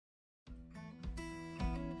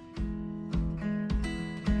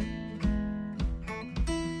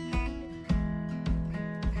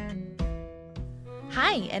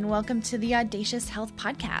Hi, and welcome to the Audacious Health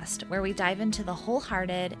Podcast, where we dive into the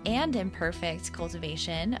wholehearted and imperfect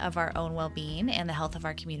cultivation of our own well-being and the health of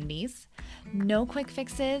our communities. No quick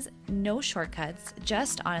fixes, no shortcuts,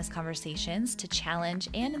 just honest conversations to challenge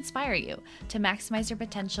and inspire you to maximize your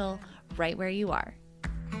potential right where you are.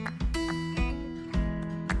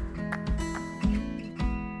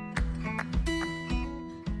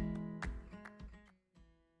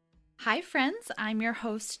 Hi, friends. I'm your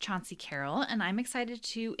host, Chauncey Carroll, and I'm excited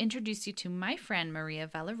to introduce you to my friend, Maria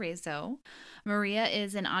Valarezo. Maria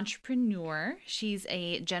is an entrepreneur. She's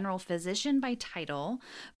a general physician by title,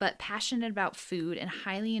 but passionate about food and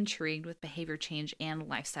highly intrigued with behavior change and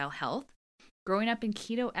lifestyle health. Growing up in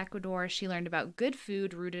Quito, Ecuador, she learned about good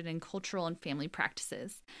food rooted in cultural and family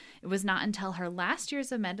practices. It was not until her last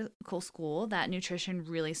years of medical school that nutrition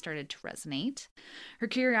really started to resonate. Her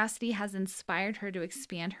curiosity has inspired her to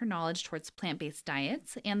expand her knowledge towards plant-based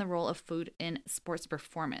diets and the role of food in sports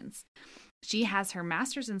performance. She has her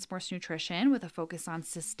master's in sports nutrition with a focus on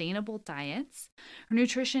sustainable diets. Her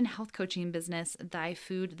nutrition health coaching business, Thy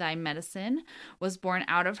Food, Thy Medicine, was born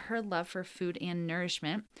out of her love for food and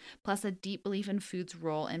nourishment, plus a deep belief in food's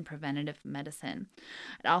role in preventative medicine.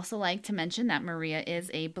 I'd also like to mention that Maria is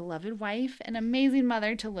a beloved wife, an amazing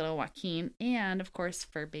mother to little Joaquin, and of course,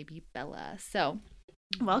 fur baby Bella. So,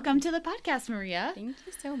 welcome to the podcast, Maria. Thank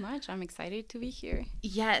you so much. I'm excited to be here.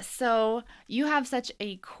 Yes, so you have such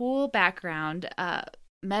a cool background,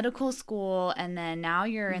 medical school, and then now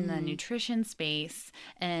you're in the nutrition space.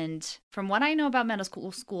 And from what I know about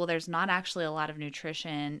medical school, there's not actually a lot of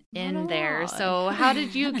nutrition in there. So how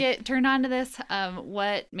did you get turned on to this?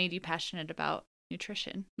 What made you passionate about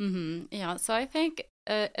nutrition? Yeah, so I think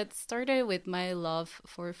it started with my love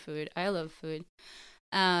for food. I love food.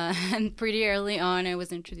 And pretty early on, I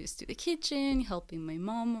was introduced to the kitchen, helping my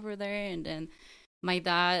mom over there. And then my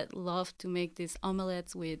dad loved to make these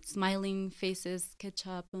omelets with smiling faces,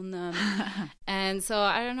 ketchup on them. And so,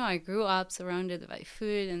 I don't know, I grew up surrounded by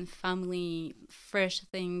food and family, fresh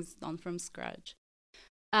things done from scratch.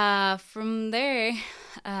 From there,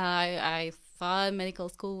 I thought medical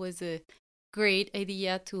school was a great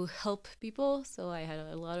idea to help people. So I had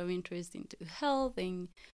a lot of interest into health and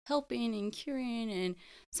helping and curing and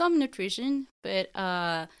some nutrition. But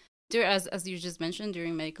as you just mentioned,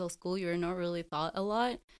 during medical school, you're not really taught a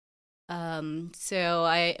lot.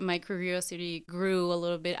 So my curiosity grew a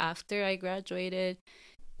little bit after I graduated.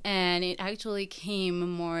 And it actually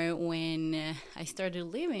came more when I started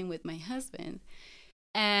living with my husband.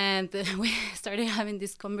 And we started having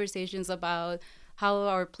these conversations about how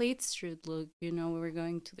our plates should look. You know, we were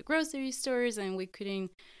going to the grocery stores and we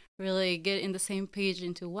couldn't really get in the same page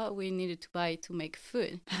into what we needed to buy to make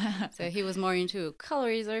food. So he was more into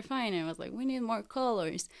calories are fine. And I was like, we need more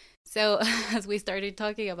colors. So as we started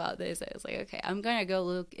talking about this, I was like, okay, I'm going to go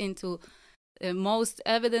look into the most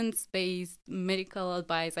evidence-based medical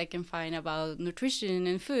advice I can find about nutrition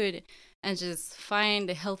and food and just find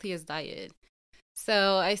the healthiest diet.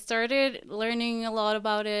 So I started learning a lot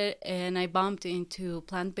about it, and I bumped into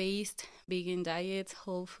plant-based, vegan diets,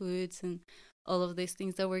 whole foods, and all of these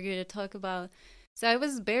things that we're going to talk about. So I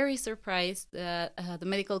was very surprised that the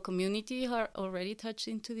medical community had already touched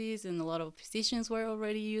into this, and a lot of physicians were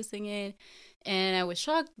already using it. And I was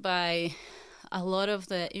shocked by a lot of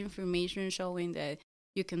the information showing that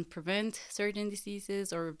you can prevent certain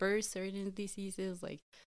diseases or reverse certain diseases like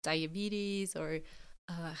diabetes or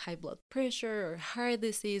high blood pressure or heart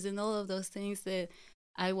disease and all of those things that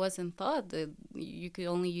I wasn't taught that you could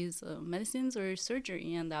only use medicines or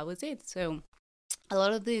surgery and that was it. So a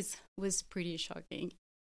lot of this was pretty shocking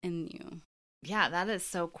and new. Yeah, that is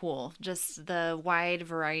so cool. Just the wide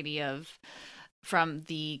variety of, from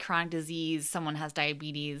the chronic disease, someone has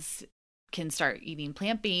diabetes, can start eating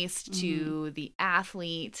plant-based, to the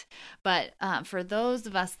athlete. But for those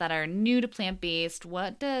of us that are new to plant-based,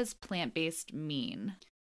 what does plant-based mean?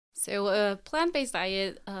 So a plant-based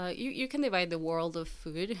diet, you can divide the world of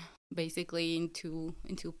food basically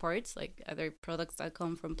into parts, like either products that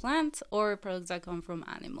come from plants or products that come from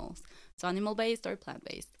animals. So animal-based or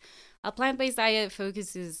plant-based. A plant-based diet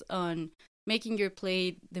focuses on making your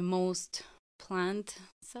plate the most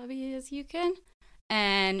plant-savvy as you can,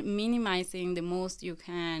 and minimizing the most you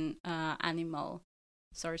can animal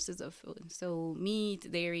sources of food. So meat,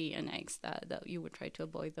 dairy, and eggs, that you would try to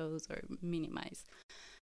avoid those or minimize.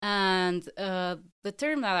 And the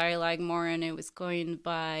term that I like more, and it was coined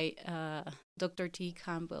by Dr. T.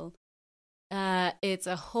 Campbell, it's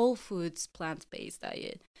a whole foods plant-based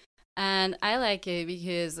diet. And I like it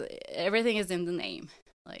because everything is in the name.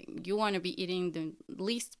 Like, you want to be eating the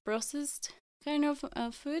least processed kind of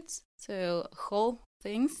foods, so whole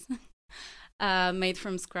things. made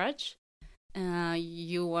from scratch.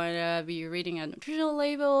 You want to be reading at nutritional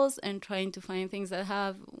labels and trying to find things that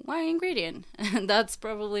have one ingredient. And that's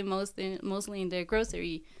probably mostly in the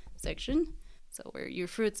grocery section. So where your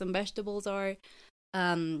fruits and vegetables are.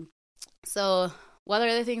 So what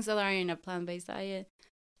are the things that are in a plant-based diet?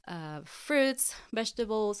 Fruits,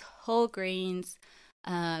 vegetables, whole grains,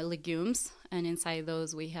 legumes. And inside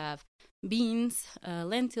those we have beans,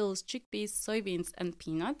 lentils, chickpeas, soybeans, and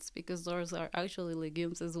peanuts, because those are actually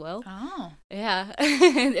legumes as well. Oh. Yeah.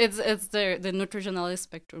 it's the nutritional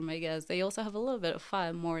spectrum, I guess. They also have a little bit of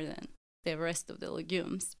fat more than the rest of the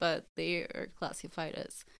legumes, but they are classified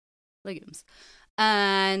as legumes.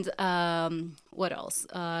 And what else?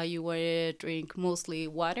 You want to drink mostly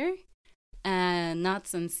water and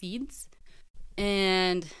nuts and seeds.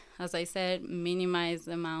 And as I said, minimize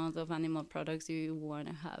the amount of animal products you want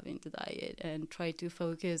to have in the diet and try to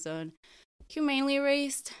focus on humanely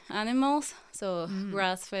raised animals. So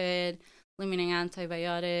grass-fed, limiting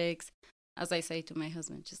antibiotics. As I say to my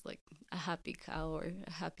husband, just like a happy cow or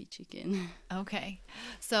a happy chicken. Okay.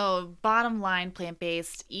 So bottom line,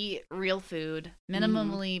 plant-based, eat real food,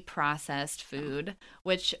 minimally processed food,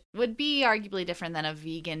 which would be arguably different than a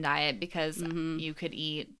vegan diet, because you could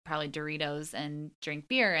eat probably Doritos and drink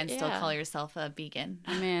beer and still call yourself a vegan.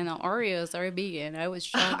 I mean, Oreos are vegan. I was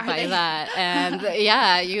shocked by that. And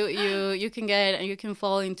yeah, you can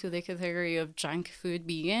fall into the category of junk food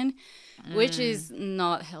vegan, which is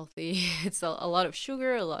not healthy. It's a lot of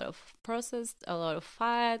sugar, a lot of processed, a lot of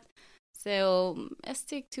fat. So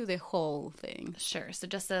stick to the whole thing. Sure. So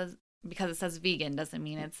just because it says vegan doesn't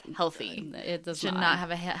mean it's healthy. It does should not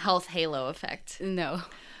have a health halo effect. No.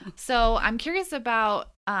 So I'm curious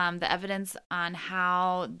about the evidence on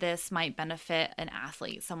how this might benefit an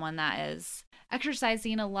athlete, someone that is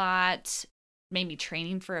exercising a lot, maybe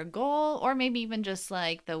training for a goal, or maybe even just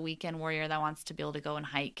like the weekend warrior that wants to be able to go and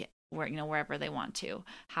hike wherever they want to.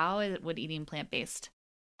 Would eating plant-based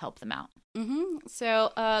help them out?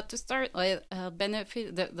 So to start,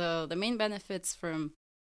 benefit the main benefits from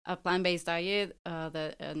a plant-based diet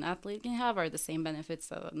that an athlete can have are the same benefits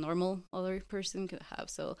that a normal other person could have.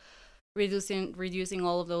 So reducing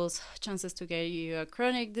all of those chances to get you a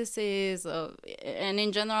chronic disease, and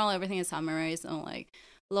in general, everything is summarized on like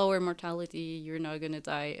lower mortality. You're not gonna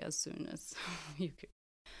die as soon as you could.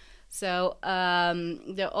 So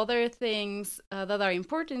the other things that are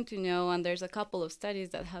important to know, and there's a couple of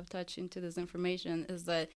studies that have touched into this information, is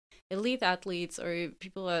that elite athletes or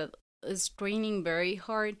people that is training very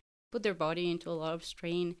hard put their body into a lot of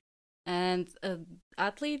strain, and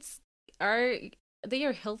athletes are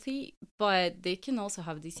healthy, but they can also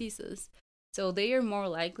have diseases. So they are more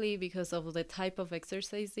likely, because of the type of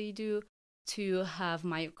exercise they do, to have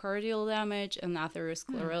myocardial damage and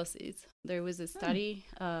atherosclerosis. There was a study,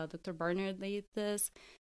 Dr. Barnard did this,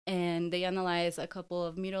 and they analyzed a couple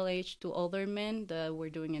of middle-aged to older men that were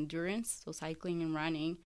doing endurance, so cycling and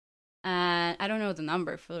running. And I don't know the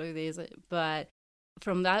number for this, but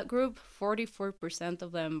from that group, 44%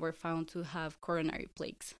 of them were found to have coronary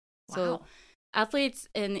plaques. Wow. So athletes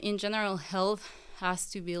and in general health has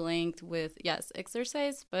to be linked with, yes,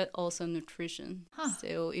 exercise, but also nutrition.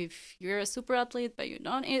 So if you're a super athlete but you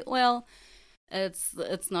don't eat well,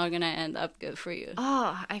 it's not gonna end up good for you.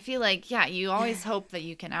 Oh, I feel like, you always hope that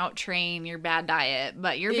you can out-train your bad diet,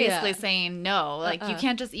 but you're basically saying no, like you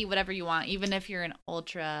can't just eat whatever you want, even if you're an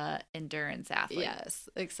ultra endurance athlete. Yes,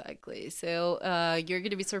 exactly. So you're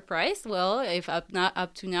gonna be surprised. Well, if up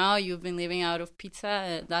to now you've been living out of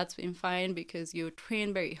pizza, that's been fine because you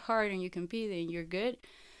train very hard and you compete and you're good.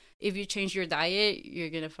 If you change your diet,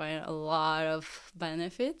 you're gonna find a lot of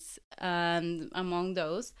benefits, and among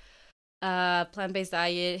those, plant-based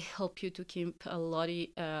diet help you to keep a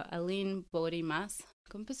lean body mass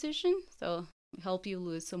composition, so help you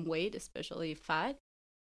lose some weight, especially fat.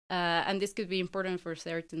 And this could be important for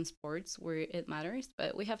certain sports where it matters,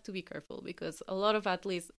 but we have to be careful because a lot of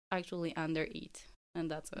athletes actually undereat,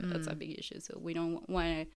 and that's a big issue. So we don't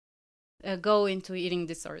want to go into eating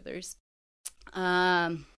disorders.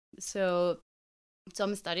 So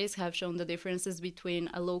some studies have shown the differences between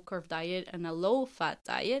a low-carb diet and a low-fat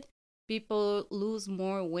diet. People lose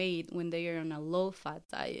more weight when they are on a low-fat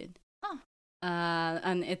diet,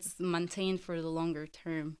 and it's maintained for the longer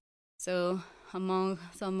term. So among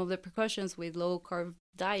some of the precautions with low-carb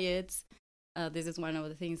diets, this is one of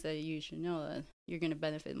the things that you should know, that you're going to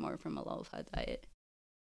benefit more from a low-fat diet.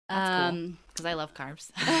 That's cool, because I love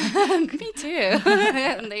carbs. Me too.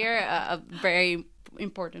 And they are a very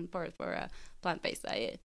important part for a plant-based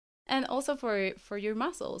diet. And also for your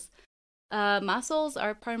muscles. muscles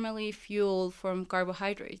are primarily fueled from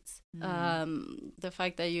carbohydrates. The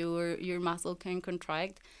fact that your muscle can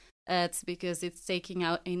contract, it's because it's taking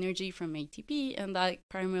out energy from ATP, and that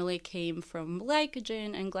primarily came from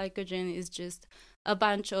glycogen, and glycogen is just a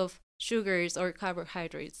bunch of sugars or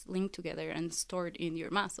carbohydrates linked together and stored in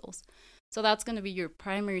your muscles. So that's going to be your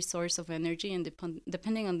primary source of energy, and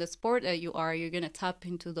depending on the sport that you are, you're going to tap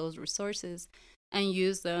into those resources and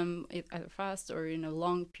use them either fast or in a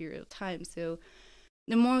long period of time. So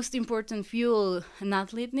the most important fuel an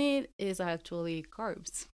athlete need is actually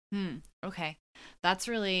carbs. Okay. That's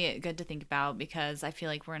really good to think about, because I feel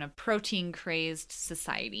like we're in a protein crazed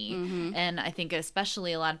society. And I think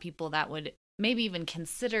especially a lot of people that would maybe even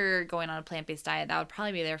consider going on a plant-based diet, that would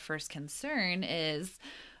probably be their first concern is,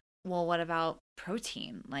 well, what about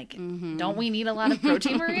protein? Like, don't we need a lot of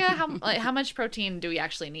protein, Maria? How much protein do we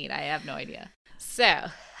actually need? I have no idea. So,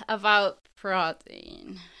 about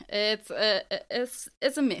protein, it's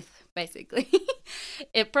a myth, basically.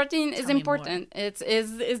 Protein is important. It's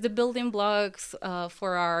the building blocks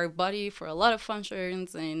for our body, for a lot of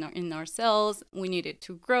functions in our cells. We need it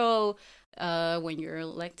to grow. When you're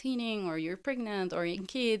lactating or you're pregnant or in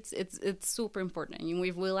kids, it's super important. And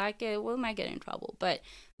if we like it, we might get in trouble. But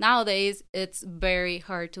nowadays, it's very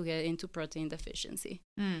hard to get into protein deficiency.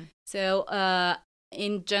 So,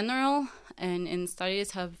 in general, and in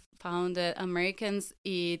studies have found that Americans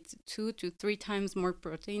eat 2 to 3 times more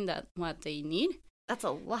protein than what they need. That's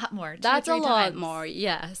a lot more. That's a lot more,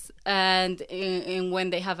 yes. And when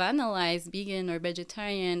they have analyzed vegan or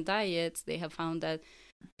vegetarian diets, they have found that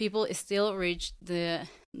people still reach the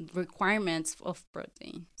requirements of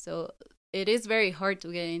protein. So it is very hard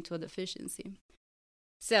to get into a deficiency.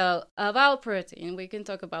 So about protein, we can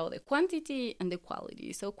talk about the quantity and the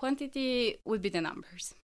quality. So quantity would be the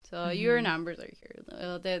numbers. So your numbers are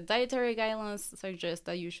here. The dietary guidelines suggest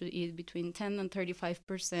that you should eat between 10 and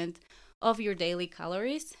 35% of your daily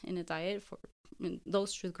calories in a diet.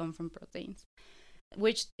 Those should come from proteins,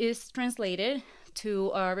 which is translated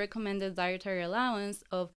to a recommended dietary allowance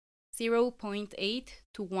of 0.8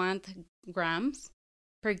 to 1 grams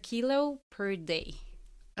per kilo per day.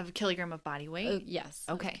 Of a kilogram of body weight? Yes.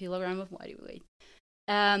 Okay. A kilogram of body weight.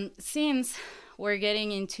 Since we're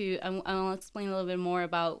getting into, I'll explain a little bit more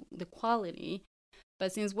about the quality,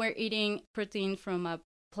 but since we're eating protein from a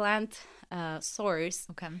plant source,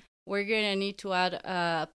 we're going to need to add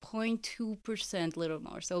 0.2% little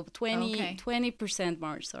more. So 20%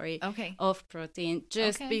 more, of protein,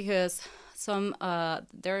 just because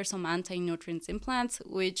there are some anti-nutrients in plants,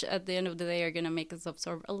 which at the end of the day are going to make us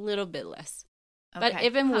absorb a little bit less. But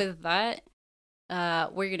even with that,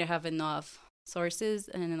 we're going to have enough sources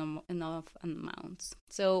and enough amounts.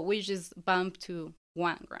 So we just bump to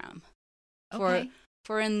 1 gram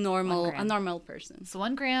for a normal person. So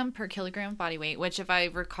 1 gram per kilogram body weight, which if I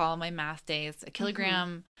recall my math days, a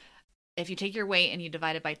kilogram, if you take your weight and you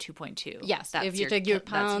divide it by 2.2. Yes, if you take your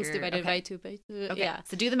pounds divided by 2.2. Okay. Yeah.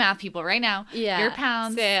 So do the math, people, right now. Yeah. Your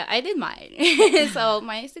pounds. So I did mine. So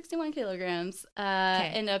my 61 kilograms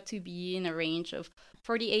end up to be in a range of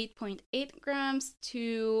 48.8 grams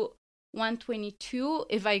to 122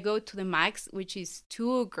 if I go to the max, which is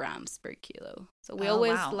 2 grams per kilo. So we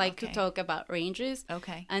always like to talk about ranges.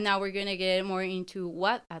 Okay. And now we're going to get more into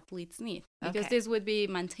what athletes need. Because this would be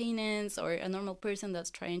maintenance or a normal person that's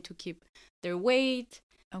trying to keep their weight.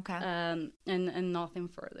 Okay. And nothing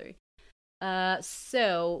further.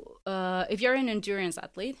 So if you're an endurance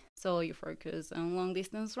athlete, so you focus on long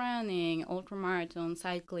distance running, ultramarathon,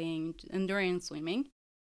 cycling, endurance swimming,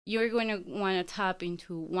 you're going to want to tap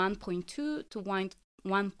into 1.2 to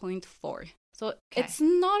 1.4. So it's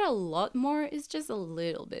not a lot more, it's just a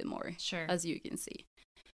little bit more, as you can see.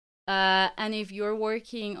 And if you're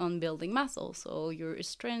working on building muscle, so your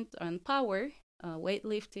strength and power,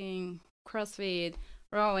 weightlifting, CrossFit,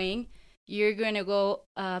 rowing, you're going to go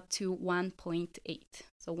up to 1.8.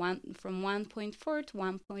 So from 1.4 to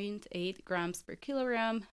 1.8 grams per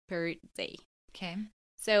kilogram per day. Okay.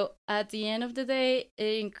 So at the end of the day,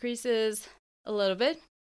 it increases a little bit,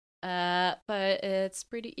 but it's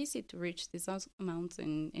pretty easy to reach these amounts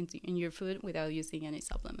in your food without using any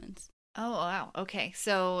supplements. Oh, wow. Okay.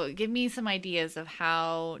 So give me some ideas of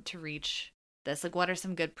how to reach this. Like, what are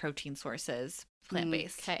some good protein sources,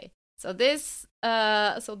 plant-based? Okay. So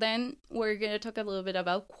so then we're going to talk a little bit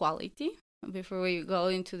about quality before we go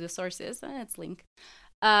into the sources. It's linked.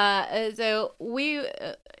 So we,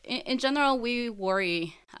 in general, we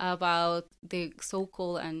worry about the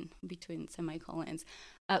so-called and between semicolons,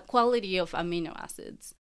 quality of amino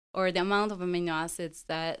acids. or the amount of amino acids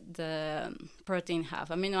that the protein have.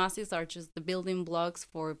 Amino acids are just the building blocks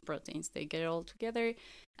for proteins. They get it all together.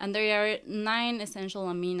 And there are 9 essential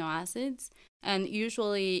amino acids. And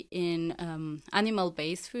usually in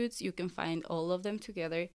animal-based foods, you can find all of them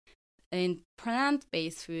together. In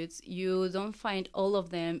plant-based foods, you don't find all of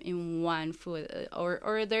them in one food,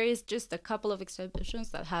 or there is just a couple of exceptions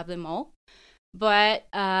that have them all. But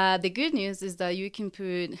the good news is that you can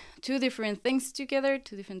put 2 different things together,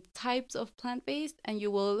 2 different types of plant-based, and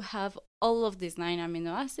you will have all of these 9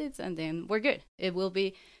 amino acids, and then we're good. It will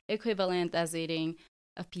be equivalent as eating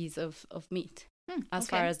a piece of meat as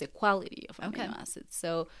far as the quality of amino acids.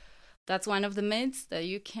 So that's one of the myths, that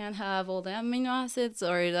you can't have all the amino acids,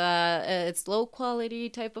 or that it's low quality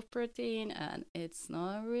type of protein, and it's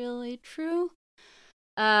not really true.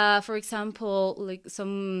 For example, like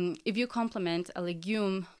if you complement a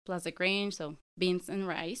legume plus a grain, so beans and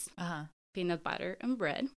rice, peanut butter and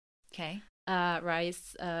bread,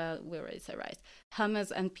 rice,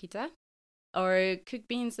 hummus and pita, or cooked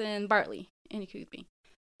beans and barley, any cooked bean.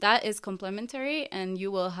 That is complementary, and you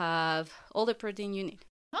will have all the protein you need.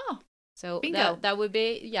 Oh, so bingo. That would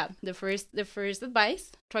be the first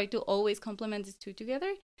advice. Try to always complement these 2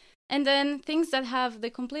 together. And then things that have the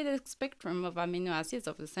complete spectrum of amino acids,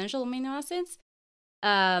 of essential amino acids,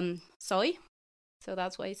 soy. So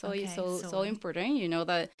that's why soy is so important. You know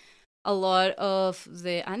that a lot of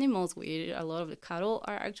the animals we eat, a lot of the cattle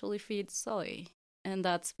are actually fed soy, and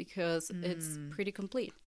that's because it's pretty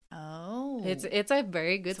complete. Oh, it's a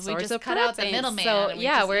very good source we just of cut protein. Out the middleman. So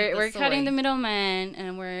yeah, we're cutting the middleman,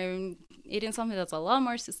 and we're eating something that's a lot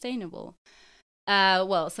more sustainable.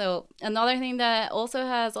 So another thing that also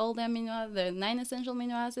has all the 9 essential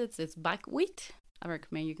amino acids is buckwheat. I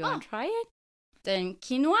recommend you go and try it. Then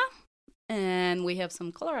quinoa, and we have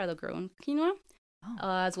some Colorado grown quinoa,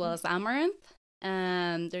 as well as amaranth.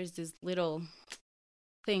 And there's this little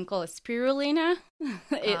thing called spirulina.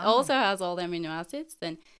 It also has all the amino acids.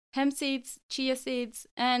 Then hemp seeds, chia seeds,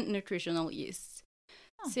 and nutritional yeast.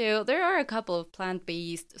 So there are a couple of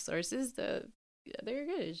plant-based sources that they're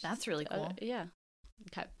good. That's really cool. Yeah.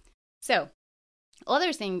 Okay. So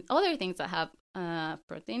other things that have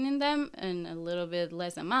protein in them, and a little bit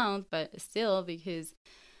less amount, but still, because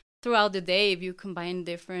throughout the day, if you combine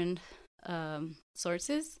different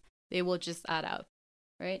sources, they will just add up,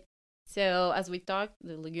 right? So as we talked,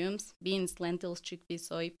 the legumes, beans, lentils, chickpeas,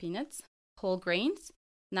 soy, peanuts, whole grains,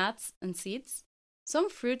 nuts, and seeds. Some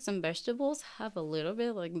fruits and vegetables have a little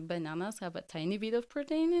bit, like bananas have a tiny bit of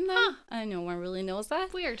protein in them. I know one really knows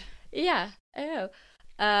that. Weird. Yeah, I know.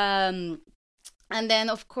 And then,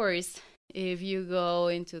 of course, if you go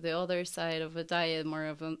into the other side of a diet, more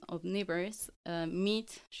of an omnivorous,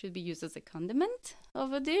 meat should be used as a condiment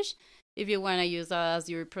of a dish. If you want to use that as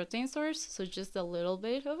your protein source, so just a little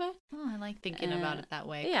bit of it. Oh, I like thinking about it that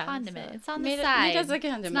way. Yeah, condiment. So it's on the side. Meat as a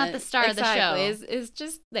condiment. It's not the star of the show. It's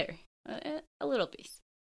just there. A little piece.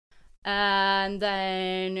 And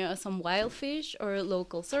then some wild fish or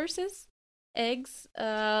local sources, eggs,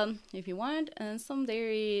 if you want, and some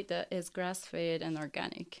dairy that is grass-fed and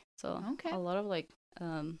organic. So a lot of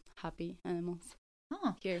happy animals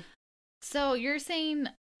here. So you're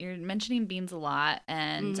mentioning beans a lot,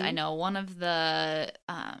 and I know one of the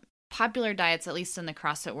popular diets, at least in the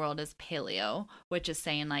CrossFit world, is paleo, which is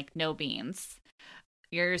saying like no beans.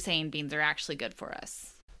 You're saying beans are actually good for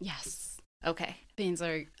us. Yes. Okay. Beans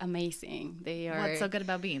are amazing. They are. What's so good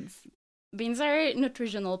about beans? Beans are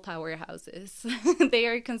nutritional powerhouses. They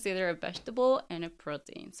are considered a vegetable and a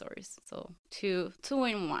protein source. So two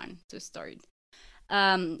in one to start.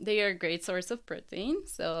 They are a great source of protein.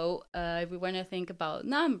 So if we want to think about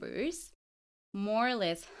numbers, more or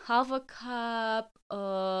less half a cup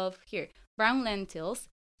of brown lentils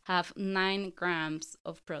have 9 grams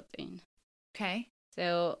of protein. Okay.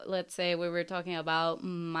 So let's say we were talking about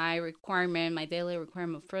my daily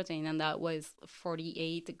requirement of protein, and that was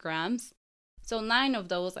 48 grams. So 9 of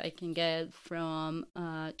those I can get from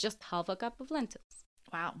just half a cup of lentils.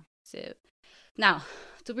 Wow. So now,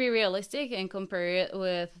 to be realistic and compare it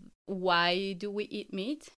with why do we eat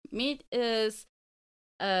meat? Meat is,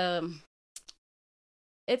 it's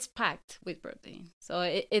packed with protein. So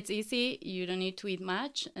it's easy. You don't need to eat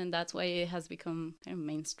much, and that's why it has become kind of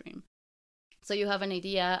mainstream. So you have an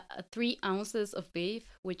idea, 3 ounces of beef,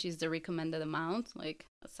 which is the recommended amount, like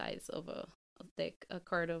a size of a deck of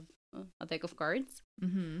cards.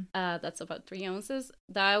 Mm-hmm. That's about 3 ounces.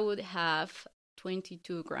 That would have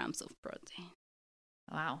 22 grams of protein.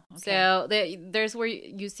 Wow. Okay. So there's where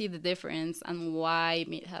you see the difference and why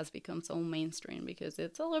meat has become so mainstream, because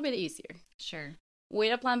it's a little bit easier. Sure.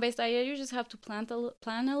 with a plant-based diet, you just have to plan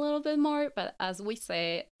a little bit more. But as we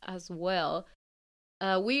say as well,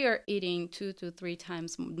 we are eating 2 to 3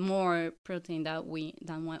 times more protein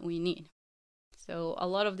than what we need. So a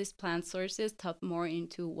lot of these plant sources tap more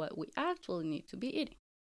into what we actually need to be eating.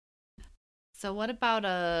 So what about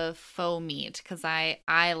a faux meat? Because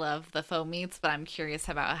I love the faux meats, but I'm curious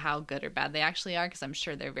about how good or bad they actually are, because I'm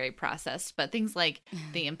sure they're very processed. But things like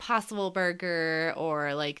the Impossible Burger,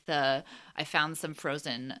 or like I found some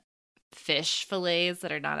frozen fish fillets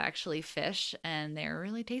that are not actually fish, and they're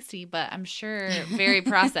really tasty, but I'm sure very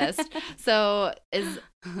processed. So is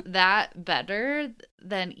that better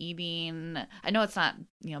than eating, I know it's not,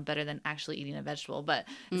 better than actually eating a vegetable, but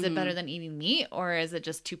is it better than eating meat, or is it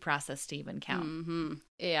just too processed to even count?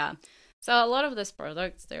 Yeah. So a lot of these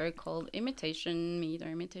products, they're called imitation meat or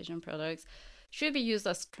imitation products, should be used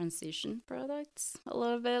as transition products a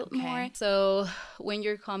little bit more. So when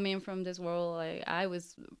you're coming from this world, like I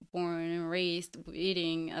was born and raised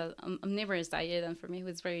eating a omnivorous diet, and for me it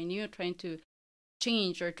was very new trying to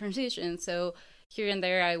change or transition. So here and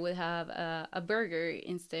there I would have a burger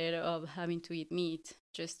instead of having to eat meat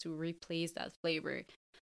just to replace that flavor.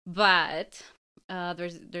 But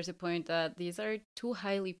there's a point that these are too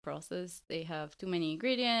highly processed. They have too many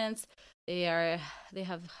ingredients. They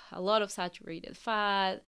have a lot of saturated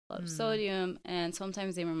fat, a lot of sodium, and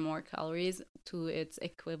sometimes even more calories to its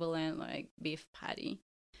equivalent like beef patty.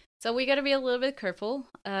 So we got to be a little bit careful.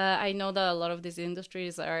 I know that a lot of these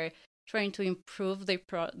industries are trying to improve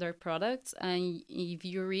their products, and if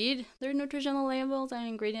you read their nutritional labels and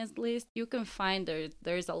ingredients list, you can find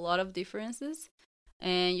there's a lot of differences,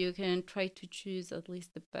 and you can try to choose at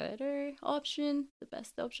least the better option, the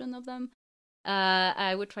best option of them.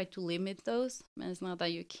 I would try to limit those. It's not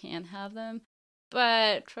that you can't have them,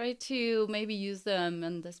 but try to maybe use them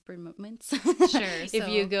in desperate moments. Sure. If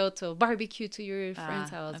you go to a barbecue to your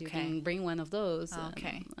friend's house, you can bring one of those and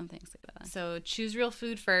things like that. So choose real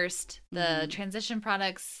food first. The transition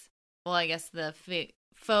products, well, I guess the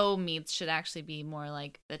faux meats should actually be more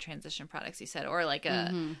like the transition products you said, or like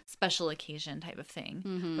a special occasion type of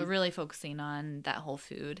thing, but really focusing on that whole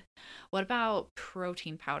food. What about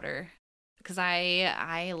protein powder? Because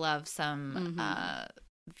I love some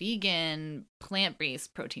vegan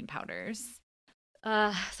plant-based protein powders.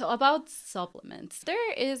 So about supplements,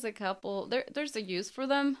 there is a couple. There's a use for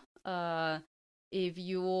them. If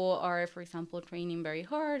you are, for example, training very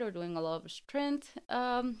hard or doing a lot of strength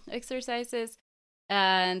exercises,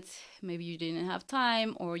 and maybe you didn't have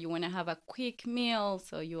time, or you want to have a quick meal,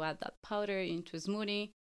 so you add that powder into a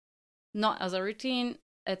smoothie. Not as a routine,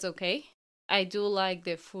 it's okay. I do like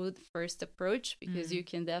the food first approach, because you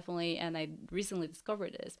can definitely, and I recently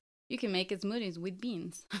discovered this, you can make smoothies with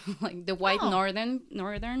beans. Like the white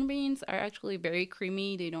northern beans are actually very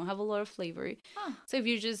creamy. They don't have a lot of flavor. So if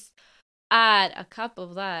you just add a cup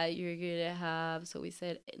of that, you're going to have, so we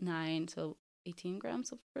said 18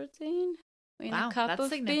 grams of protein in a cup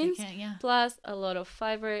of beans, plus a lot of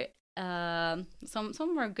fiber. Some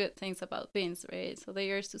more good things about beans, right? So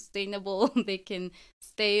they are sustainable. They can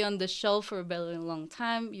stay on the shelf for a very long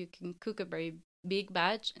time. You can cook a very big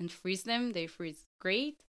batch and freeze them. They freeze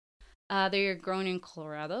great. They are grown in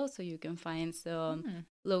Colorado, so you can find some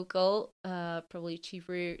local, probably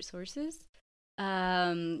cheaper sources.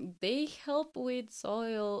 They help with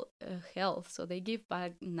soil health, so they give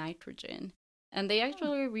back nitrogen, and they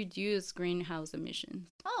actually reduce greenhouse emissions.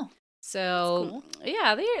 So cool.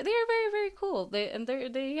 Yeah, they are very, very cool.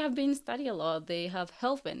 They have been studied a lot. They have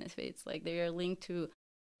health benefits, like they are linked to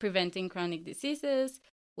preventing chronic diseases,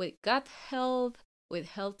 with gut health, with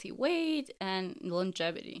healthy weight, and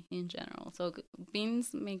longevity in general. So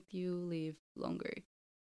beans make you live longer,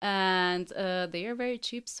 and they are very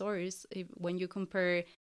cheap source when you compare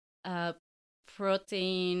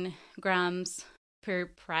protein grams per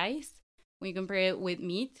price. When you compare it with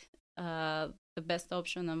meat, the best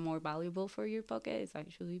option and more valuable for your pocket is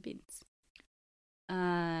actually beans.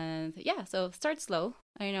 And yeah, so start slow.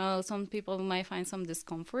 I know some people might find some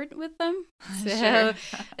discomfort with them. So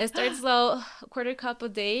start slow. A quarter cup a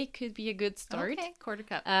day could be a good start. Okay, quarter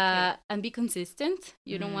cup. And be consistent.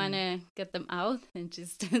 You don't want to get them out and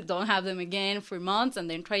just don't have them again for months and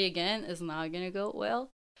then try again. It's not going to go well.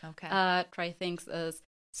 Okay. Try things as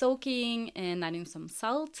soaking and adding some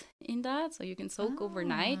salt in that. So you can soak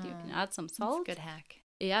overnight. You can add some salt. That's a good hack.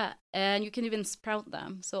 Yeah, and you can even sprout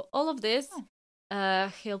them. So all of this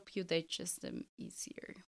help you digest them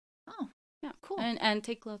easier. Oh, yeah, cool. And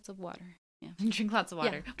take lots of water. Yeah, and drink lots of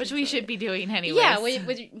water, which we should be doing anyway. Yeah,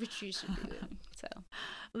 which you should be doing. So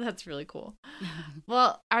that's really cool.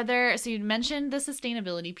 Well, so you mentioned the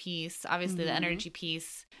sustainability piece, obviously the energy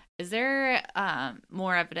piece. Is there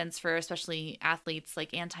more evidence for especially athletes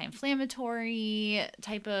like anti-inflammatory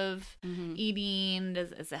type of Mm-hmm. eating?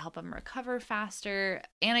 Does it help them recover faster?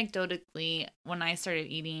 Anecdotally, when I started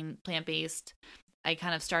eating plant-based, I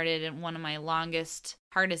kind of started in one of my longest,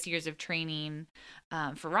 hardest years of training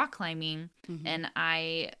for rock climbing, Mm-hmm. and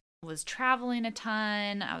I was traveling a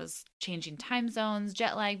ton. I was changing time zones,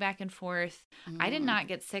 jet lag back and forth. I did not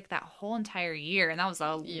get sick that whole entire year, and that was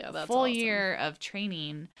a Yeah, that's full awesome. year of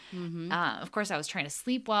training. Mm-hmm. Of course, I was trying to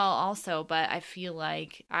sleep well also, but I feel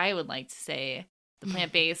like I would like to say the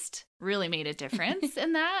plant-based really made a difference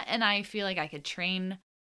in that, and I feel like I could train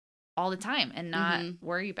all the time and not Mm-hmm.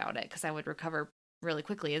 worry about it because I would recover really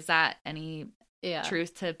quickly. Is that any Yeah.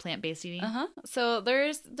 truth to plant-based eating? Uh-huh. So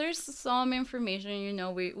there's some information,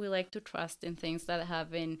 we like to trust in things that have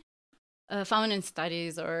been found in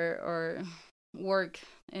studies or work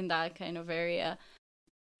in that kind of area.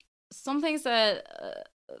 Some things that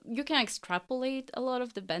you can extrapolate a lot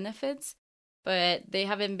of the benefits, but they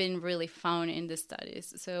haven't been really found in the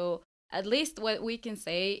studies. So at least what we can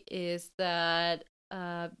say is that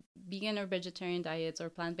vegan or vegetarian diets or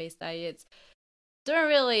plant-based diets don't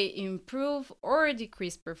really improve or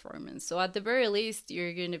decrease performance. So at the very least,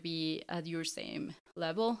 you're going to be at your same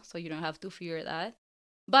level, so you don't have to fear that.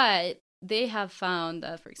 But they have found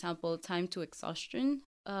that, for example, time to exhaustion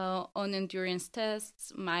on endurance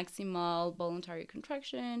tests, maximal voluntary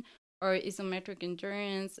contraction, or isometric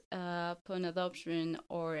endurance upon adoption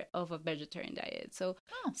or of a vegetarian diet. So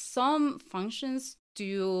some functions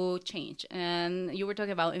do change. And you were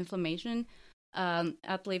talking about inflammation.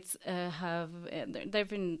 Athletes there have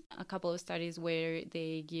been a couple of studies where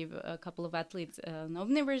they give a couple of athletes an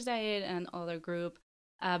omnivorous diet and other group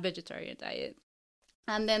a vegetarian diet,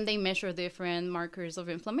 and then they measure different markers of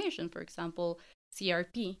inflammation, for example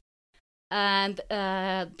CRP, and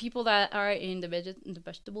people that are in the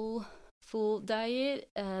vegetable full diet,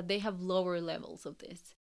 they have lower levels of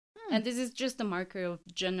this. And this is just a marker of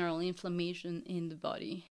general inflammation in the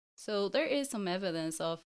body. So there is some evidence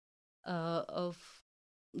of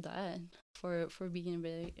that for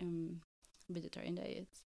vegan vegetarian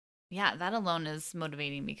diets. Yeah, that alone is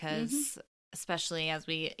motivating because especially as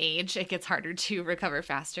we age, it gets harder to recover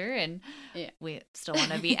faster, and we still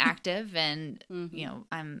want to be active. And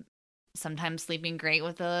I'm sometimes sleeping great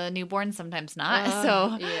with a newborn, sometimes not.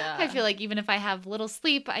 So I feel like even if I have little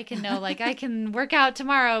sleep, I can know like I can work out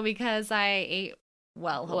tomorrow because I ate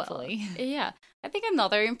well, hopefully. Well, yeah, I think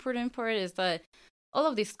another important part is that all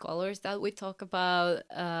of these colors that we talk about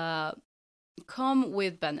come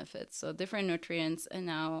with benefits. So different nutrients and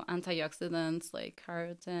now antioxidants like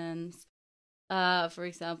carotenes, for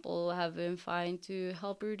example, have been found to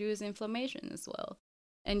help reduce inflammation as well.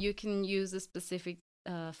 And you can use the specific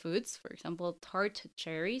foods. For example, tart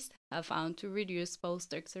cherries have found to reduce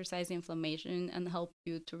post-exercise inflammation and help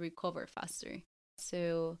you to recover faster.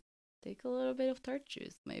 So take a little bit of tart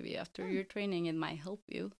juice maybe after your training. It might help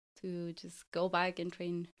you to just go back and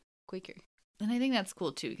train quicker. And I think that's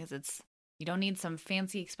cool too, because you don't need some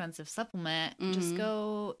fancy expensive supplement. Just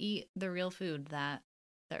go eat the real food that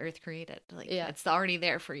the earth created. It's already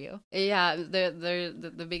there for you. Yeah,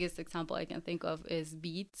 the biggest example I can think of is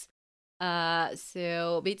beets.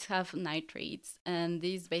 So beets have nitrates, and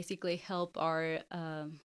these basically help our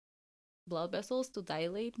blood vessels to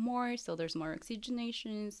dilate more, so there's more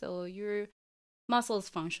oxygenation, so your muscles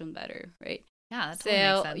function better, right? Yeah, that totally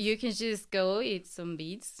makes sense. You can just go eat some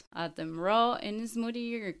beets, add them raw in a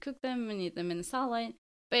smoothie, or cook them and eat them in a salad.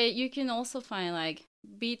 But you can also find like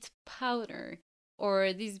beet powder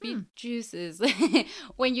or these beet juices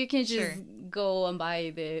when you can just go and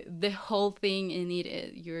buy the whole thing and eat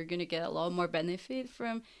it. You're gonna get a lot more benefit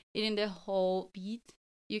from eating the whole beet.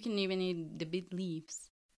 You can even eat the beet leaves.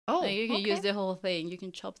 Oh, you can use the whole thing. You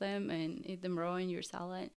can chop them and eat them raw in your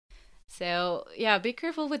salad. So yeah, be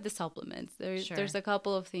careful with the supplements. There's a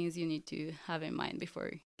couple of things you need to have in mind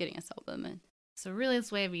before getting a supplement. So really,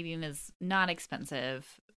 this way of eating is not expensive,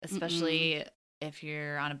 especially if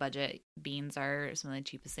you're on a budget. Beans are some of the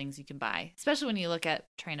cheapest things you can buy, especially when you look at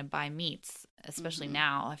trying to buy meats, especially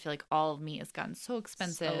now. I feel like all of meat has gotten so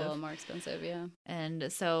expensive. A little more expensive, yeah.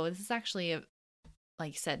 And so this is actually,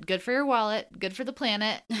 like you said, good for your wallet, good for the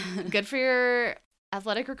planet, good for your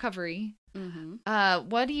athletic recovery.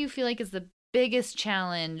 What do you feel like is the biggest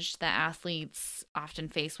challenge that athletes often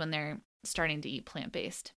face when they're starting to eat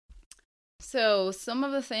plant-based? So some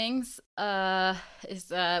of the things is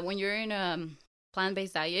that when you're in a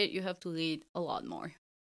plant-based diet, you have to eat a lot more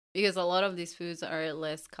because a lot of these foods are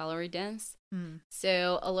less calorie dense.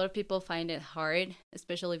 So a lot of people find it hard,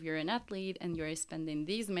 especially if you're an athlete and you're spending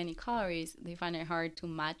these many calories, they find it hard to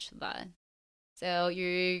match that. So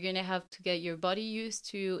you're going to have to get your body used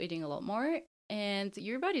to eating a lot more, and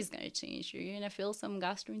your body's going to change. You're going to feel some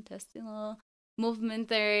gastrointestinal movement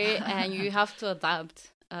there, and you have to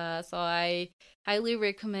adapt. So I highly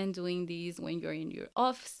recommend doing these when you're in your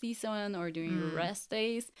off season or during your rest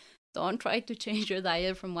days. Don't try to change your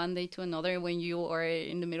diet from one day to another when you are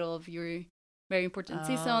in the middle of your very important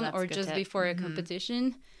season or just tip. before a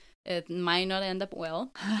competition. It might not end up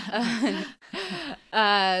well.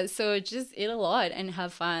 So just eat a lot and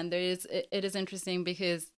have fun. It is interesting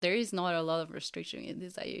because there is not a lot of restriction in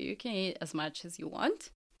this diet. You can eat as much as you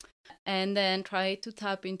want. And then try to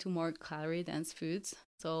tap into more calorie dense foods.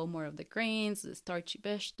 So more of the grains, the starchy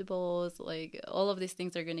vegetables, like all of these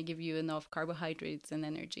things are going to give you enough carbohydrates and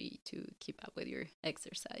energy to keep up with your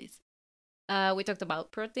exercise. We talked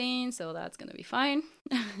about protein, so that's going to be fine.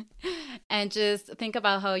 And just think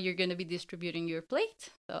about how you're going to be distributing your plate.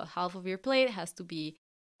 So half of your plate has to be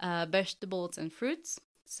vegetables and fruits.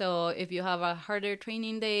 So if you have a harder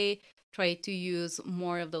training day, try to use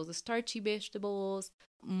more of those starchy vegetables,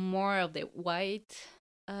 more of the white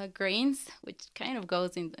grains, which kind of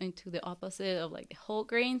goes into the opposite of like the whole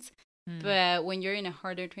grains. But when you're in a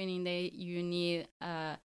harder training day, you need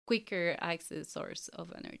quicker access source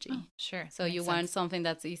of energy. Oh, sure. So you want something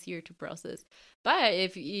that's easier to process. But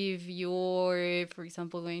if you're, for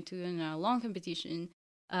example, going to a long competition,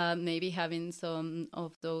 maybe having some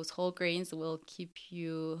of those whole grains will keep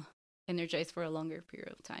you energized for a longer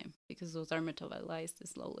period of time because those are metabolized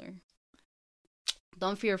slower.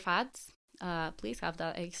 Don't fear fats. Please have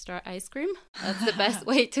that extra ice cream. That's the best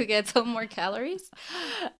way to get some more calories.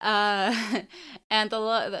 And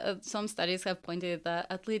some studies have pointed that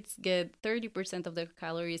athletes get 30% of their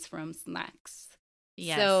calories from snacks.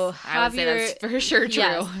 Yes, so that's for sure true.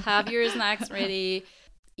 Yes, have your snacks ready.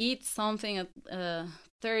 Eat something at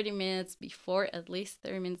 30 minutes before, at least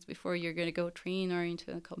 30 minutes before you're going to go train or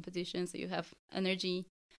into a competition, so you have energy.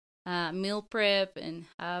 Meal prep and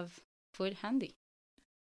have food handy.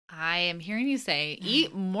 I am hearing you say,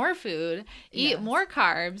 eat more food, eat more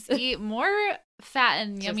carbs, eat more fat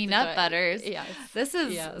and yummy nut butters. Yes. This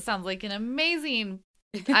sounds like an amazing,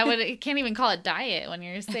 I can't even call it diet when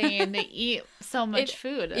you're saying to eat so much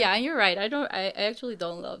food. Yeah, and you're right. I actually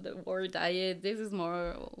don't love the word diet. This is more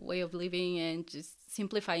a way of living and just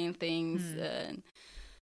simplifying things.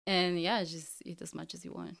 And yeah, just eat as much as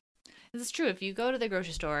you want. This is true. If you go to the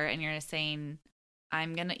grocery store and you're saying,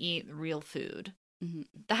 I'm going to eat real food,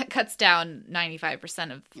 that cuts down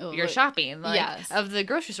 95% of your shopping of the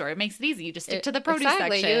grocery store. It makes it easy. You just stick to the produce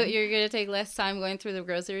section. You're going to take less time going through the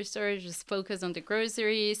grocery store. Just focus on the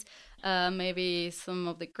groceries, maybe some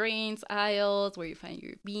of the grains aisles where you find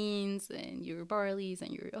your beans and your barleys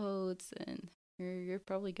and your oats, and you're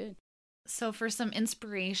probably good. So for some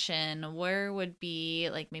inspiration, where would be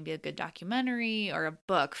like maybe a good documentary or a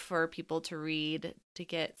book for people to read to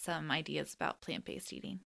get some ideas about plant-based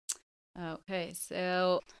eating? Okay,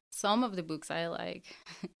 so some of the books I like.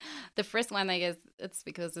 The first one, I guess it's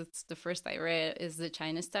because it's the first I read, is The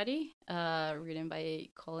China Study, written by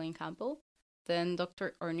Colin Campbell. Then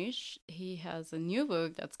Dr. Ornish, he has a new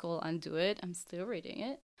book that's called Undo It. I'm still reading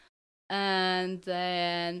it. And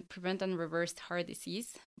then Prevent and Reverse Heart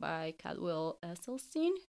Disease by Cadwell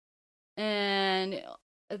Esselstyn. And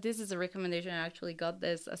this is a recommendation. I actually got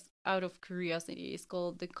this out of curiosity. It's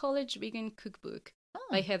called The College Vegan Cookbook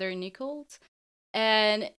by Heather Nichols.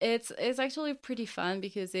 And it's actually pretty fun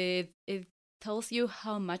because it tells you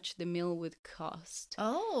how much the meal would cost.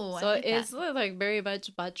 Oh, so it's like very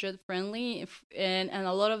much budget friendly, and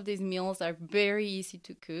a lot of these meals are very easy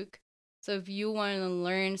to cook. So if you want to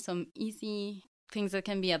learn some easy things that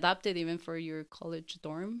can be adapted even for your college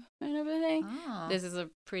dorm kind of a thing, this is a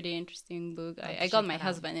pretty interesting book. I got my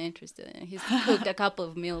husband interested in it. He's cooked a couple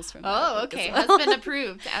of meals from okay. Well. Husband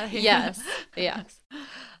approved. Yes.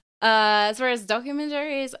 As far as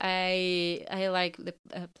documentaries, I like the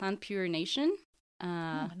Plant Pure Nation.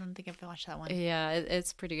 I don't think I've watched that one. Yeah,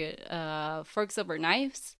 it's pretty good. Forks Over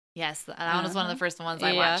Knives. Yes, that one was one of the first ones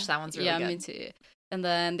I watched. That one's really good. Yeah, me too. And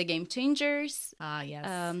then The Game Changers.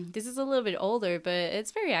 Yes. This is a little bit older, but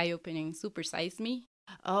it's very eye-opening. Super Size Me.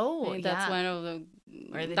 Oh, that's one of the.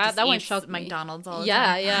 Where they that one shocked me. McDonald's all the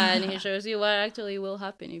time. Yeah, and he shows you what actually will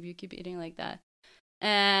happen if you keep eating like that.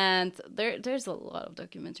 And there's a lot of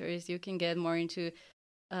documentaries. You can get more into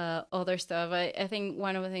other stuff. I think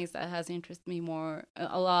one of the things that has interested me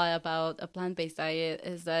a lot about a plant-based diet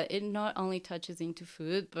is that it not only touches into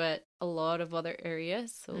food, but a lot of other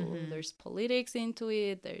areas. So there's politics into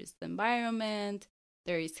it, there's the environment,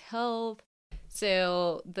 there is health.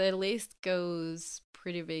 So the list goes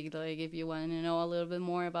pretty big. Like if you want to know a little bit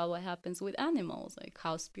more about what happens with animals, like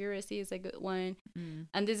Cowspiracy is a good one.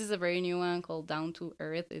 And this is a very new one called Down to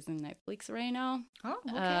Earth. It's in Netflix right now. Oh,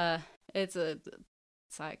 okay. It's a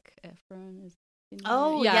Zac Efron.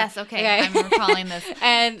 Oh, yeah. Yes. Okay. I'm recalling this.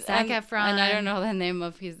 and Zac Efron. And I don't know the name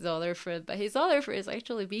of his other fruit, but his other fruit is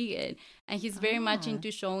actually vegan. And he's very much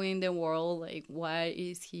into showing the world, like, what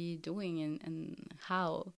is he doing and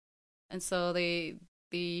how. And so they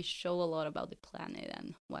show a lot about the planet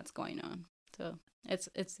and what's going on. So it's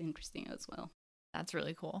interesting as well. That's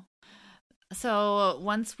really cool. So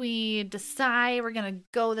once we decide we're going to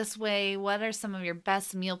go this way, what are some of your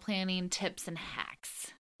best meal planning tips and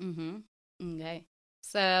hacks? Okay.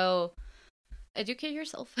 So educate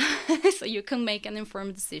yourself so you can make an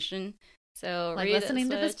informed decision. So like listening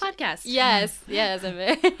to this podcast. Yes.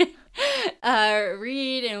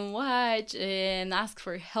 Read and watch and ask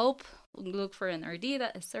for help. Look for an RD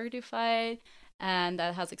that is certified and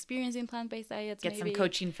that has experience in plant-based diets. Get some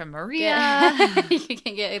coaching from Maria. You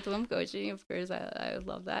can get some coaching, of course. I would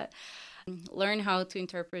love that. Learn how to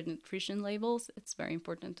interpret nutrition labels. It's very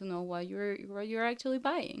important to know what you're actually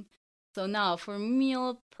buying. So now for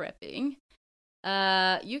meal prepping,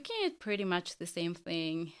 you can eat pretty much the same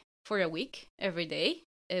thing for a week every day.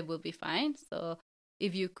 It will be fine. So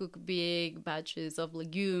if you cook big batches of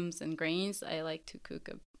legumes and grains, I like to cook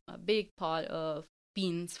a big pot of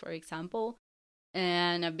beans, for example,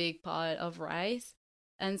 and a big pot of rice.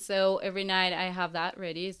 And so every night I have that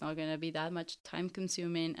ready. It's not going to be that much time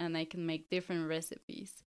consuming, and I can make different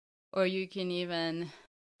recipes. Or you can even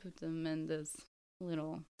put them in this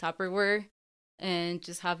little Tupperware and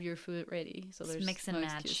just have your food ready. So there's mix and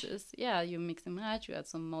match. Excuses. Yeah, you mix and match. You add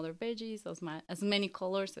some other veggies, as many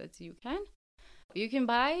colors as you can. You can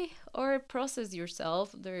buy or process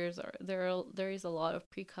yourself. There is a lot of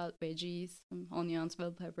pre-cut veggies, onions,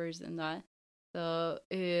 bell peppers, and that. So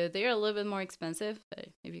they are a little bit more expensive, but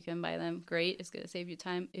if you can buy them, great. It's gonna save you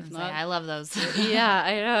time. If not, I love those. Yeah,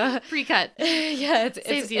 I know. Pre-cut. Yeah,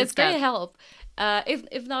 it's great help.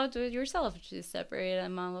 If not, do it yourself. Just separate an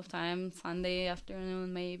amount of time, Sunday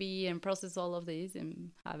afternoon maybe, and process all of these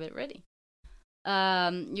and have it ready.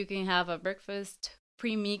 You can have a breakfast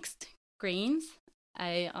pre-mixed grains.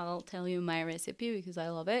 I'll tell you my recipe because I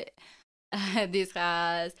love it. This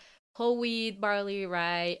has whole wheat, barley,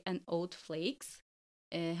 rye, and oat flakes.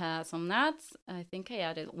 It has some nuts. I think I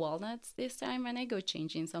added walnuts this time, and I go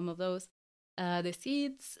changing some of those. The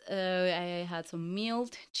seeds, I had some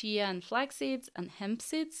milled chia and flax seeds and hemp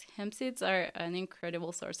seeds. Hemp seeds are an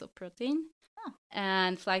incredible source of protein. Oh.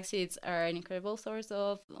 And flax seeds are an incredible source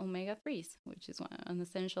of omega-3s, which is an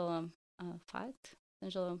essential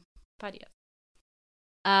essential fatty acid.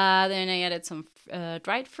 Then I added some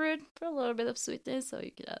dried fruit for a little bit of sweetness. So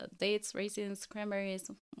you could add dates, raisins,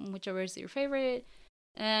 cranberries, whichever is your favorite.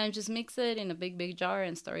 And just mix it in a big jar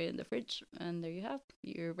and store it in the fridge. And there you have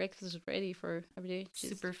your breakfast is ready for every day.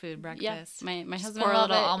 Superfood breakfast. Yeah, my husband pour a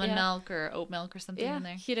little almond milk or oat milk or something in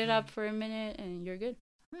there. Heat it up for a minute and you're good.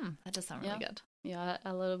 That does sound really good. Yeah,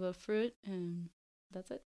 a little bit of fruit and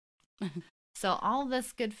that's it. So all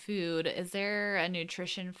this good food, is there a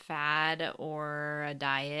nutrition fad or a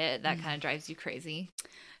diet that kind of drives you crazy?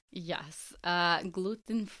 Yes,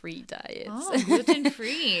 gluten-free diets. Oh,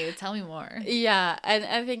 gluten-free. Tell me more. Yeah, and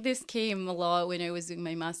I think this came a lot when I was doing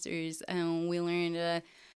my master's, and we learned that,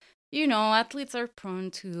 athletes are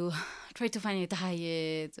prone to try to find a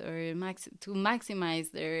diet or to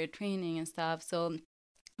maximize their training and stuff. So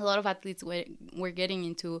a lot of athletes were getting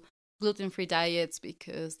into gluten-free diets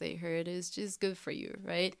because they heard it's just good for you,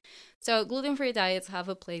 right? So gluten-free diets have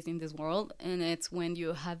a place in this world, and it's when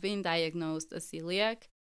you have been diagnosed as celiac,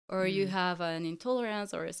 or you have an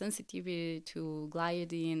intolerance or a sensitivity to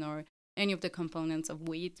gliadin or any of the components of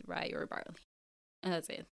wheat, rye, or barley. And that's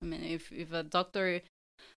it. I mean, if a doctor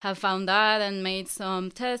have found that and made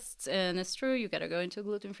some tests and it's true, you gotta go into a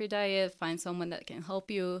gluten-free diet, find someone that can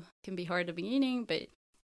help you. It can be hard at the beginning, but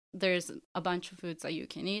there's a bunch of foods that you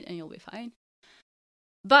can eat and you'll be fine.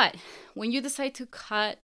 But when you decide to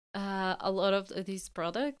cut a lot of these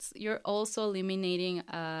products, you're also eliminating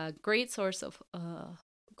a great source of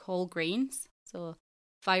whole grains, so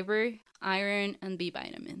fiber, iron, and B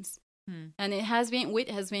vitamins. And wheat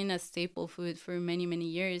has been a staple food for many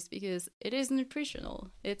years because it is nutritional.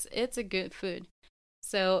 It's a good food.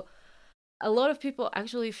 So a lot of people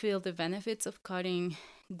actually feel the benefits of cutting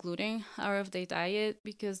gluten out of their diet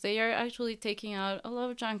because they are actually taking out a lot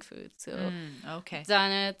of junk food. So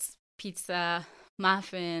donuts, pizza,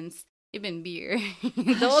 muffins, even beer.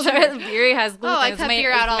 Beer has gluten. I cut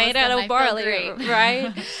beer out all made out of barley,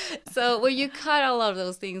 right? So when you cut a lot of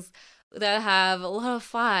those things, that have a lot of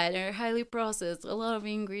fat, are highly processed, a lot of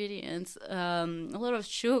ingredients, a lot of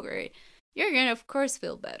sugar, you're gonna of course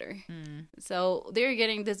feel better. So they're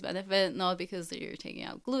getting this benefit not because they're taking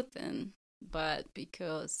out gluten, but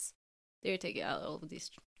because they're taking out all of this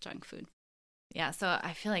junk food. Yeah, so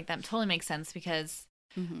I feel like that totally makes sense because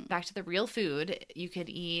back to the real food, you could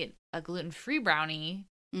eat a gluten-free brownie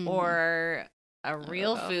or a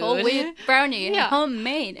real food. Whole wheat brownie,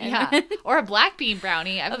 homemade. Yeah, or a black bean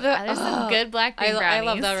brownie. There's some good black bean brownies. I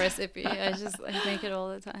love that recipe. I make it all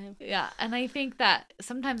the time. Yeah, and I think that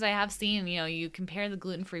sometimes I have seen, you compare the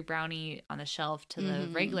gluten-free brownie on the shelf to the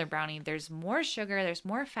regular brownie. There's more sugar, there's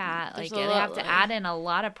more fat. They have to add in a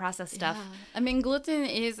lot of processed stuff. I mean, gluten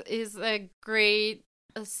is a great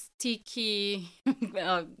sticky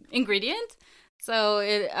ingredient. So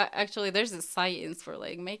it actually, there's a science for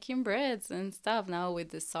like making breads and stuff now with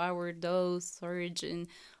the sourdough, storage, and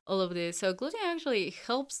all of this. So gluten actually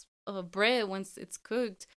helps bread once it's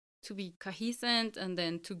cooked to be cohesive and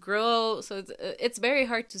then to grow. So it's very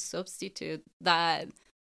hard to substitute that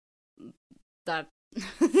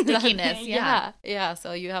stickiness. Yeah.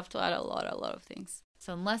 So you have to add a lot of things.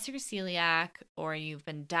 So unless you're celiac or you've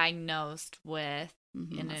been diagnosed with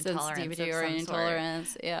an sensitivity or an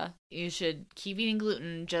intolerance, you should keep eating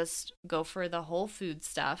gluten. Just go for the whole food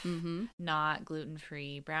stuff, not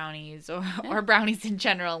gluten-free brownies or brownies in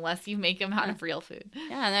general, unless you make them out of real food.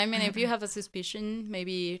 Yeah, and I mean, if you have a suspicion,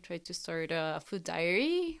 maybe try to start a food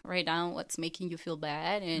diary, write down what's making you feel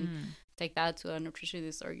bad, and take that to a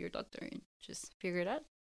nutritionist or your doctor and just figure it out.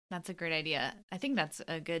 That's a great idea. I think that's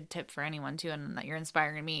a good tip for anyone too, and that you're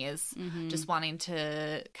inspiring me is just wanting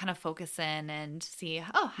to kind of focus in and see,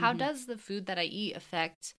 how does the food that I eat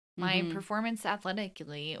affect my performance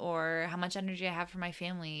athletically, or how much energy I have for my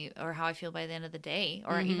family, or how I feel by the end of the day,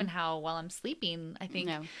 or even how well I'm sleeping. I think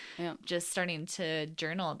just starting to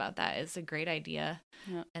journal about that is a great idea.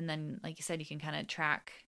 Yeah. And then, like you said, you can kind of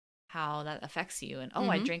track how that affects you. And,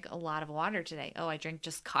 I drank a lot of water today. I drank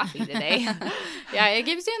just coffee today. Yeah, it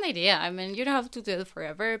gives you an idea. I mean, you don't have to do it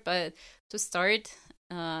forever, but to start,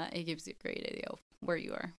 it gives you a great idea of where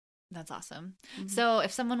you are. That's awesome. So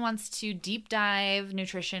if someone wants to deep dive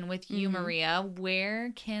nutrition with you, Maria,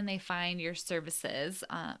 where can they find your services?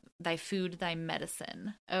 Thy Food, Thy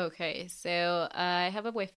Medicine. Okay, so I have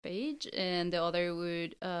a webpage, and the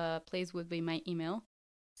other place would be my email.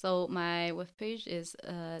 So my webpage is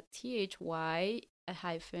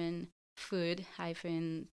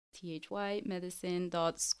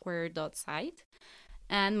thy-food-medicine.square.site.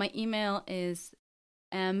 And my email is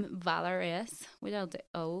mvalarez, without the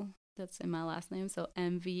O, that's in my last name, so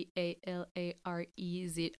mvalarez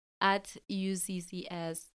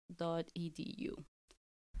 @uccs.edu.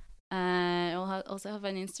 And I'll also have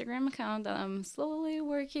an Instagram account that I'm slowly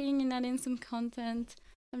working and adding some content.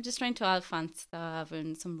 I'm just trying to add fun stuff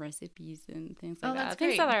and some recipes and things like that.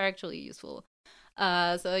 Things that are actually useful.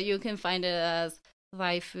 So you can find it as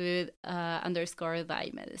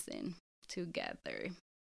thyfood_thy-medicine together.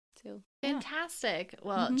 So fantastic.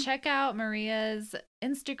 Well, check out Maria's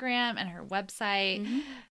Instagram and her website.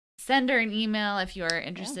 Send her an email if you are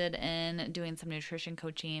interested in doing some nutrition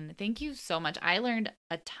coaching. Thank you so much. I learned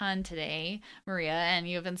a ton today, Maria, and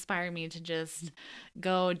you have inspired me to just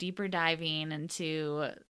go deeper diving into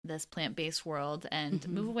this plant-based world and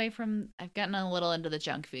move away from, I've gotten a little into the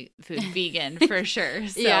junk food vegan for sure.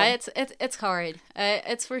 So. Yeah, it's hard.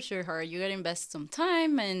 It's for sure hard. You gotta invest some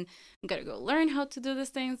time and you gotta go learn how to do these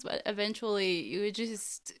things, but eventually you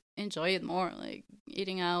just enjoy it more. Like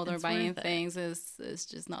eating out or buying things is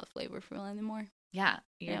just not flavorful anymore. Yeah,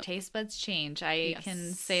 your taste buds change. I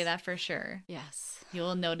can say that for sure. Yes. You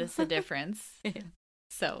will notice a difference.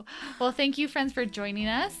 So, well, thank you, friends, for joining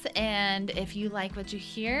us. And if you like what you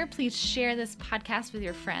hear, please share this podcast with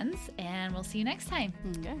your friends, and we'll see you next time.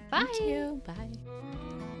 Okay. Bye. Thank you. Bye.